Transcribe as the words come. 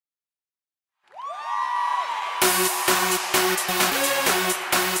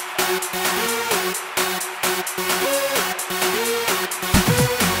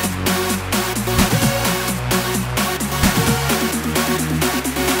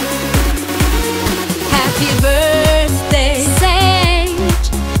Happy birthday, Sage.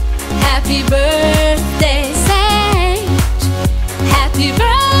 Happy birthday, Sage. Happy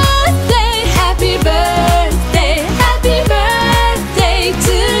birthday, happy birthday, happy birthday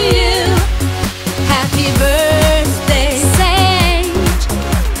to you. Happy birthday, Sage.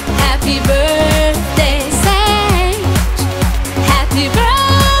 Happy birthday, Sage. Happy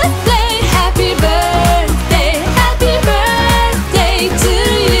birthday, happy birthday, happy birthday to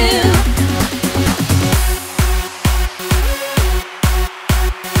you.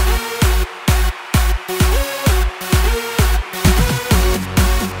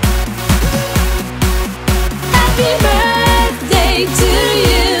 Happy birthday to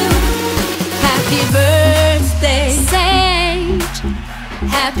you. Happy birthday, Sage.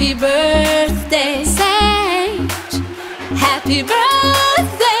 Happy birthday, Sage. Happy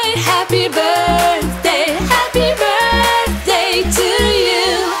birthday, happy birthday.